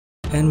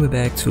And we're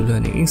back to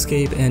learning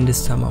Inkscape, and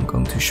this time I'm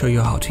going to show you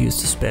how to use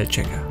the spell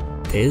checker.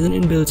 There is an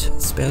inbuilt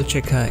spell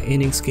checker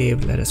in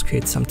Inkscape. Let us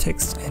create some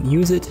text and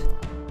use it.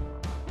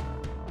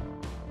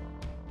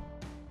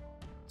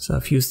 So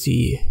I've used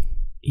the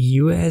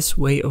US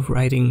way of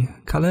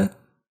writing color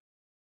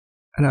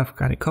and I've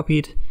got it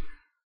copied.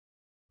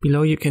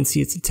 Below you can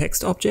see it's a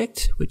text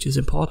object, which is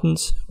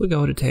important. We'll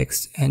go to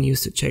text and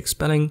use the check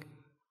spelling.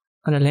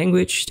 Under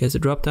language there's a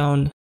drop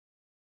down,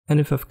 and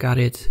if I've got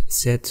it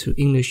set to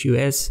English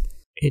US,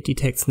 it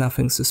detects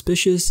nothing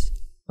suspicious,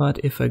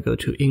 but if I go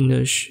to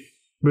English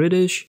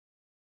British,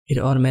 it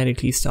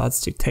automatically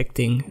starts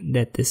detecting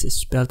that this is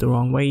spelled the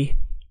wrong way.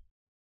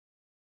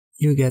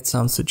 You get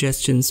some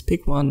suggestions,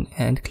 pick one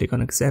and click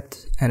on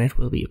accept and it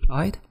will be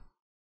applied.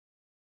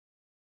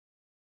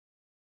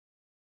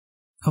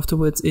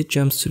 Afterwards it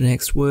jumps to the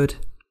next word.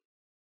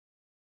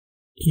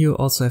 You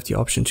also have the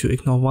option to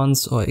ignore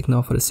once or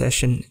ignore for the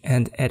session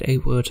and add a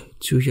word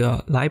to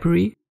your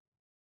library.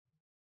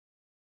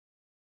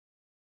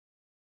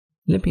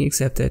 Let me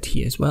accept that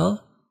here as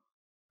well.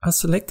 I'll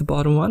select the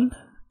bottom one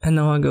and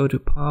now I'll go to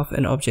path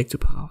and object to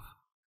path.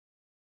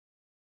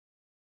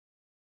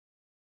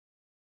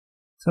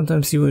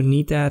 Sometimes you will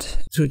need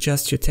that to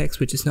adjust your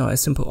text, which is now a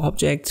simple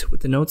object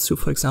with the notes to,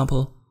 for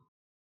example.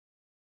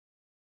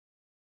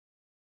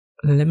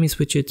 Let me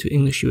switch it to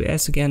English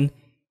US again,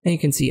 and you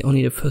can see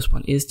only the first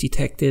one is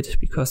detected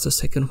because the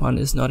second one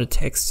is not a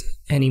text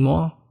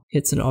anymore.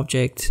 It's an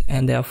object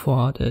and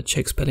therefore the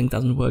check spelling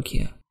doesn't work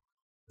here.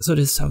 So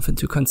this is something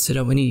to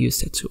consider when you use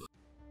that tool.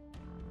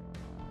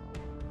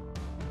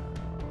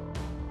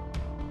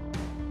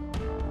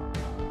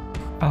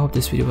 I hope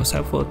this video was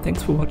helpful.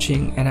 Thanks for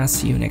watching and I'll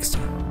see you next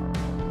time.